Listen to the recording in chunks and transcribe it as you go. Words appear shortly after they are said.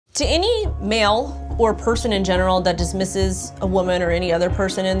To any male or person in general that dismisses a woman or any other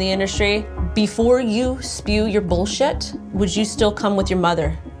person in the industry, before you spew your bullshit, would you still come with your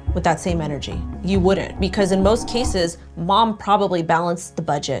mother with that same energy? You wouldn't, because in most cases, mom probably balanced the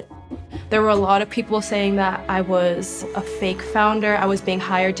budget. There were a lot of people saying that I was a fake founder. I was being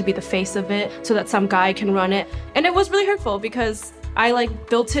hired to be the face of it so that some guy can run it. And it was really hurtful because I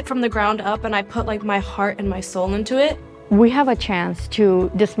built it from the ground up and I put my heart and my soul into it. We have a chance to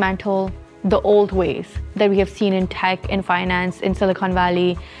dismantle the old ways that we have seen in tech, in finance, in Silicon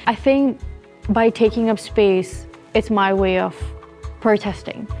Valley. I think by taking up space, it's my way of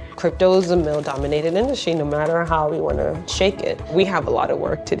protesting. Crypto is a male-dominated industry, no matter how we want to shake it. We have a lot of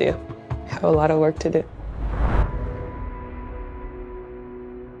work to do.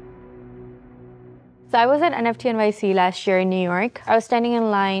 So I was at NFT NYC last year in New York. I was standing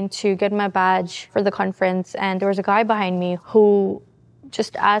in line to get my badge for the conference, and there was a guy behind me who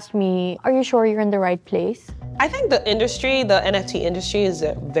just asked me, "Are you sure you're in the right place?" I think the industry, the NFT industry, is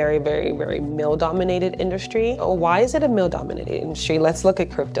a very, very, very male-dominated industry. Why is it a male-dominated industry? Let's look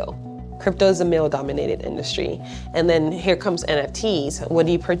at crypto. Crypto is a male-dominated industry. And then here comes NFTs. What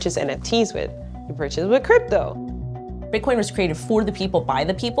do you purchase NFTs with? You purchase with crypto. Bitcoin was created for the people, by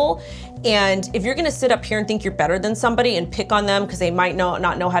the people. And if you're gonna sit up here and think you're better than somebody and pick on them because they might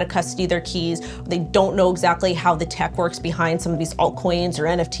not know how to custody their keys, or they don't know exactly how the tech works behind some of these altcoins or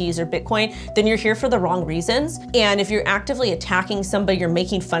NFTs or Bitcoin, then you're here for the wrong reasons. And if you're actively attacking somebody, you're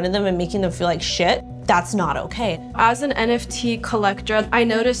making fun of them and making them feel like shit, that's not okay. As an NFT collector, I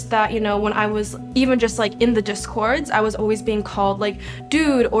noticed that, when I was even just in the discords, I was always being called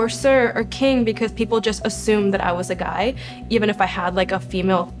dude or sir or king because people just assumed that I was a guy. Even if I had a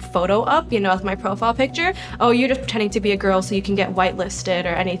female photo up, as my profile picture. Oh, you're just pretending to be a girl so you can get whitelisted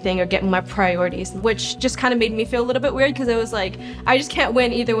or anything or get my priorities, which just kind of made me feel a little bit weird because it was I just can't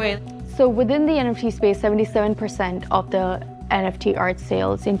win either way. So within the NFT space, 77% of the NFT art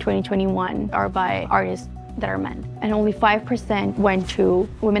sales in 2021 are by artists that are men, and only 5% went to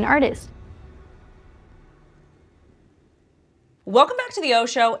women artists. Welcome back to the O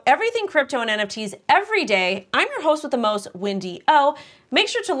Show, everything crypto and NFTs every day. I'm your host with the most, Wendy O. Make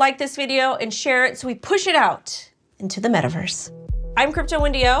sure to like this video and share it so we push it out into the metaverse. I'm Crypto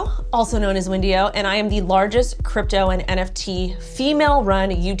Wendy O, also known as Wendy O, and I am the largest crypto and NFT female-run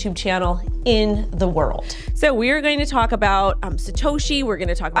YouTube channel in the world. So we are going to talk about Satoshi. We're going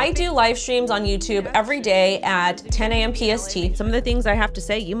to talk about... I do live streams on YouTube every day at 10 a.m. PST. Some of the things I have to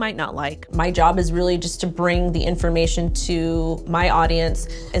say you might not like. My job is really just to bring the information to my audience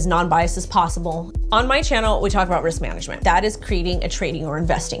as non-biased as possible. On my channel, we talk about risk management. That is creating a trading or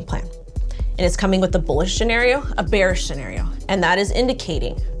investing plan. And it's coming with a bullish scenario, a bearish scenario. And that is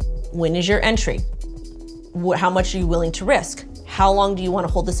indicating when is your entry? How much are you willing to risk? How long do you want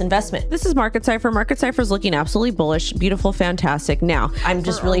to hold this investment? This is Market Cypher. Market Cypher is looking absolutely bullish, beautiful, fantastic. Now, I'm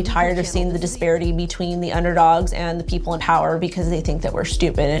just really tired of seeing the disparity between the underdogs and the people in power because they think that we're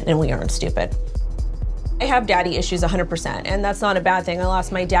stupid and we aren't stupid. I have daddy issues 100%, and that's not a bad thing. I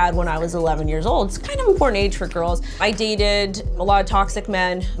lost my dad when I was 11 years old. It's kind of an important age for girls. I dated a lot of toxic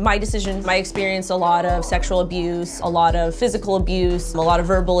men. My decision, I experienced a lot of sexual abuse, a lot of physical abuse, a lot of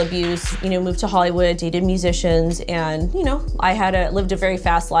verbal abuse, moved to Hollywood, dated musicians, and, I lived a very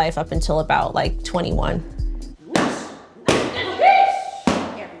fast life up until about 21.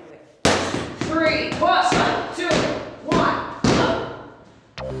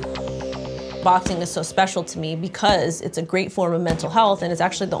 Boxing is so special to me because it's a great form of mental health, and it's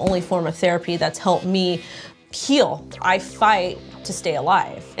actually the only form of therapy that's helped me heal. I fight to stay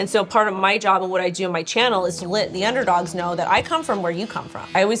alive. And so part of my job and what I do on my channel is to let the underdogs know that I come from where you come from.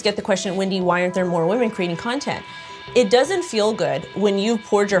 I always get the question, Wendy, why aren't there more women creating content? It doesn't feel good when you've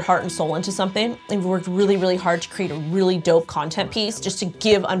poured your heart and soul into something and worked really, really hard to create a really dope content piece just to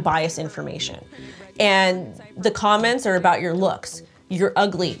give unbiased information. And the comments are about your looks. You're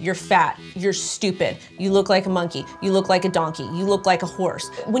ugly, you're fat, you're stupid, you look like a monkey, you look like a donkey, you look like a horse.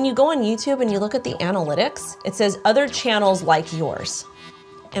 When you go on YouTube and you look at the analytics, it says other channels like yours.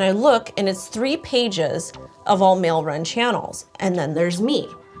 And I look and it's 3 pages of all male-run channels. And then there's me.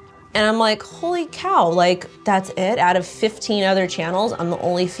 And I'm like, holy cow, that's it? Out of 15 other channels, I'm the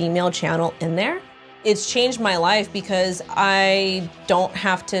only female channel in there? It's changed my life because I don't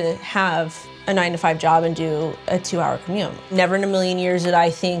have to have a 9-to-5 job and do a 2-hour commute. Never in a million years did I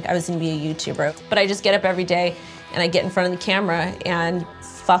think I was gonna be a YouTuber. But I just get up every day and I get in front of the camera and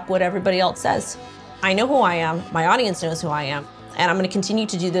fuck what everybody else says. I know who I am, my audience knows who I am, and I'm gonna continue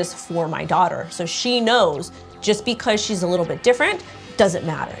to do this for my daughter. So she knows just because she's a little bit different, doesn't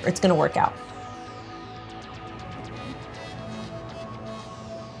matter, it's gonna work out.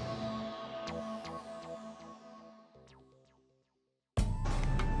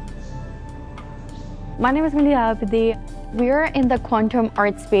 My name is Omidyar. We're in the quantum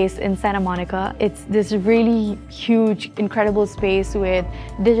art space in Santa Monica. It's this really huge, incredible space with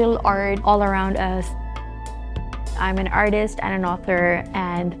digital art all around us. I'm an artist and an author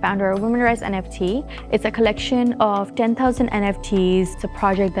and founder of Women Rise NFT. It's a collection of 10,000 NFTs. It's a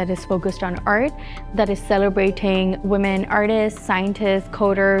project that is focused on art, that is celebrating women artists, scientists,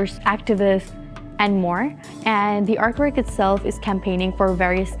 coders, activists, and more. And the artwork itself is campaigning for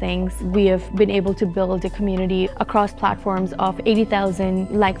various things. We have been able to build a community across platforms of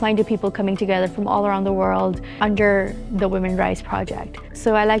 80,000 like-minded people coming together from all around the world under the Women Rise project.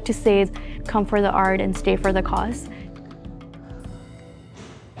 So I like to say, come for the art and stay for the cause.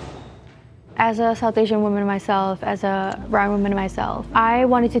 As a South Asian woman myself, as a brown woman myself, I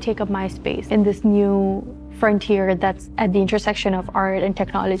wanted to take up my space in this new frontier that's at the intersection of art and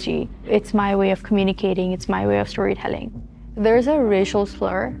technology. It's my way of communicating, it's my way of storytelling. There's a racial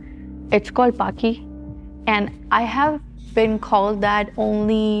slur, it's called Paki, and I have been called that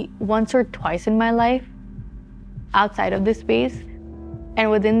only once or twice in my life outside of this space.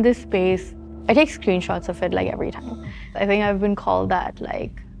 And within this space, I take screenshots of it like every time. I think I've been called that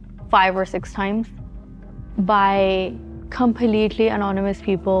like 5 or 6 times by completely anonymous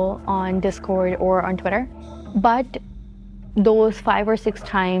people on Discord or on Twitter. But those 5 or 6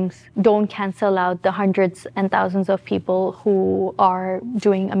 times don't cancel out the hundreds and thousands of people who are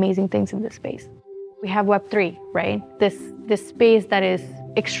doing amazing things in this space. We have Web3, right? This space that is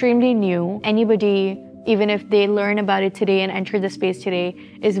extremely new. Anybody, even if they learn about it today and enter the space today,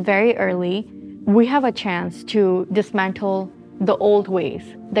 is very early. We have a chance to dismantle the old ways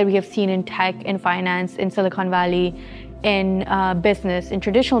that we have seen in tech, in finance, in Silicon Valley, in business, in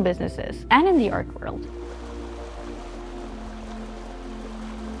traditional businesses, and in the art world.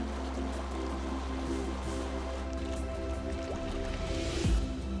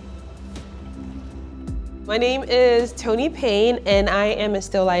 My name is Tony Payne, and I am a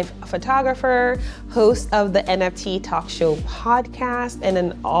still life photographer, host of the NFT Talk Show podcast, and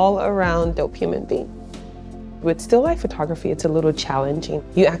an all-around dope human being. With still life photography, it's a little challenging.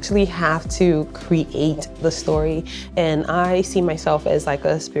 You actually have to create the story, and I see myself as like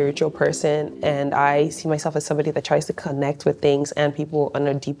a spiritual person, and I see myself as somebody that tries to connect with things and people on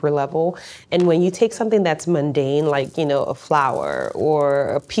a deeper level. And when you take something that's mundane, like, you know, a flower or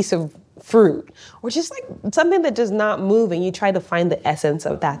a piece of fruit, or just like something that does not move, and you try to find the essence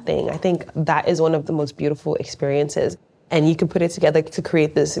of that thing, I think that is one of the most beautiful experiences. And you can put it together to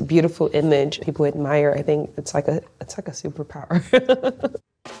create this beautiful image people admire. I think it's like a superpower.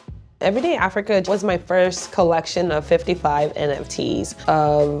 Everyday Africa was my first collection of 55 NFTs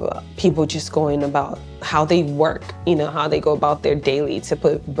of people just going about how they work, you know, how they go about their daily to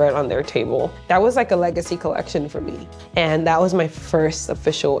put bread on their table. That was like a legacy collection for me. And that was my first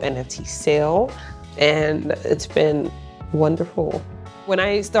official NFT sale. And it's been wonderful. When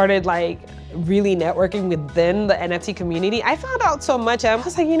I started like really networking within the NFT community, I found out so much. I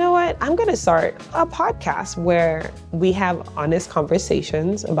was like, you know what? I'm gonna start a podcast where we have honest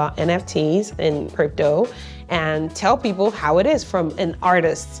conversations about NFTs and crypto and tell people how it is from an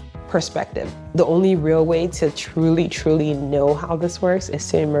artist's perspective. The only real way to truly, truly know how this works is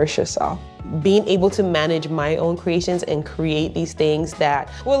to immerse yourself. Being able to manage my own creations and create these things that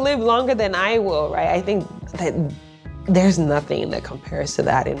will live longer than I will, right? I think that there's nothing that compares to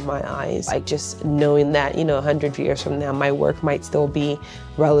that in my eyes. Like just knowing that, you know, 100 years from now, my work might still be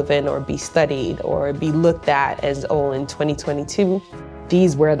relevant or be studied or be looked at as, oh, in 2022,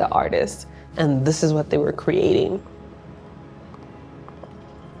 these were the artists and this is what they were creating.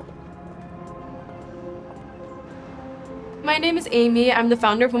 My name is Amy. I'm the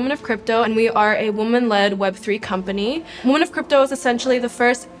founder of Women of Crypto, and we are a woman-led Web3 company. Women of Crypto is essentially the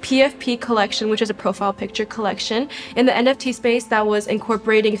first PFP collection, which is a profile picture collection, in the NFT space that was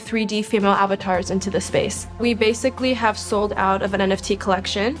incorporating 3D female avatars into the space. We basically have sold out of an NFT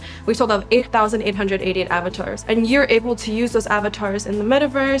collection. We sold out of 8,888 avatars, and you're able to use those avatars in the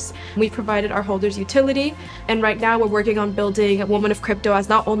metaverse. We provided our holders utility, and right now we're working on building Women of Crypto as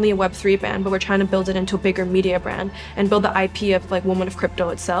not only a Web3 brand, but we're trying to build it into a bigger media brand and build the IP of like Women of Crypto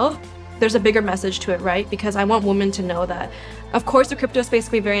itself. There's a bigger message to it, right? Because I want women to know that, of course, the crypto space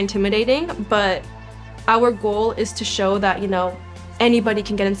can be very intimidating, but our goal is to show that, you know, anybody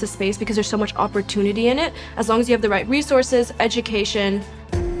can get into space because there's so much opportunity in it, as long as you have the right resources, education.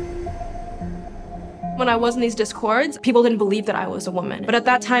 When I was in these discords, people didn't believe that I was a woman. But at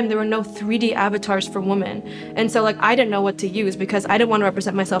that time, there were no 3D avatars for women. And so like, I didn't know what to use because I didn't want to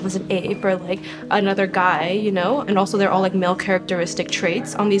represent myself as an ape or like another guy, you know? And also they're all like male characteristic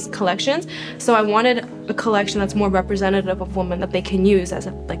traits on these collections. So I wanted a collection that's more representative of women that they can use as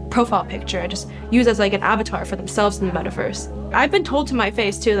a like profile picture and just use as like an avatar for themselves in the metaverse. I've been told to my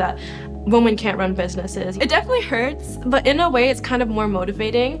face too that women can't run businesses. It definitely hurts, but in a way it's kind of more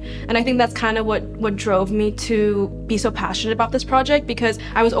motivating. And I think that's kind of what drove me to be so passionate about this project, because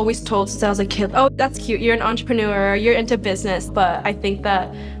I was always told since I was a kid, oh, that's cute, you're an entrepreneur, you're into business. But I think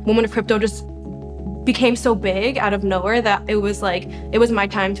that Women of Crypto just became so big out of nowhere that it was my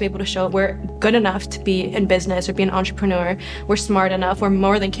time to be able to show we're good enough to be in business or be an entrepreneur. We're smart enough. We're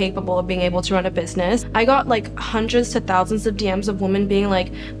more than capable of being able to run a business. I got like hundreds to thousands of DMs of women being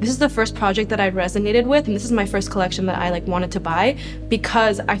like, this is the first project that I resonated with, and this is my first collection that I like wanted to buy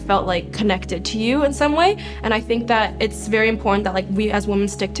because I felt like connected to you in some way. And I think that it's very important that like we as women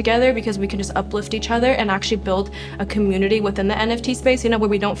stick together because we can just uplift each other and actually build a community within the NFT space, you know, where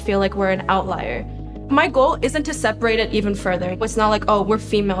we don't feel like we're an outlier. My goal isn't to separate it even further. It's not like, oh, we're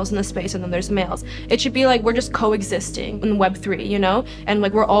females in the space and then there's males. It should be like we're just coexisting in Web3, you know? And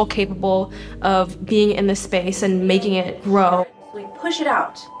like we're all capable of being in this space and making it grow. We push it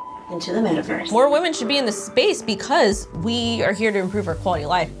out into the metaverse. More women should be in this space because we are here to improve our quality of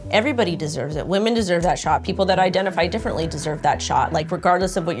life. Everybody deserves it. Women deserve that shot. People that identify differently deserve that shot. Like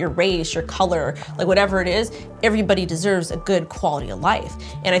regardless of what your race, your color, like whatever it is, everybody deserves a good quality of life.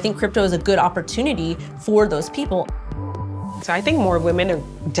 And I think crypto is a good opportunity for those people. So I think more women are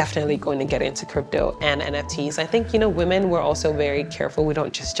definitely going to get into crypto and NFTs. I think, you know, women, we're also very careful. We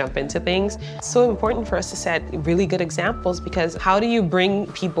don't just jump into things. It's so important for us to set really good examples, because how do you bring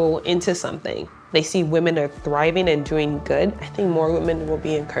people into something? They see women are thriving and doing good. I think more women will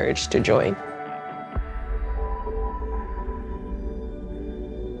be encouraged to join.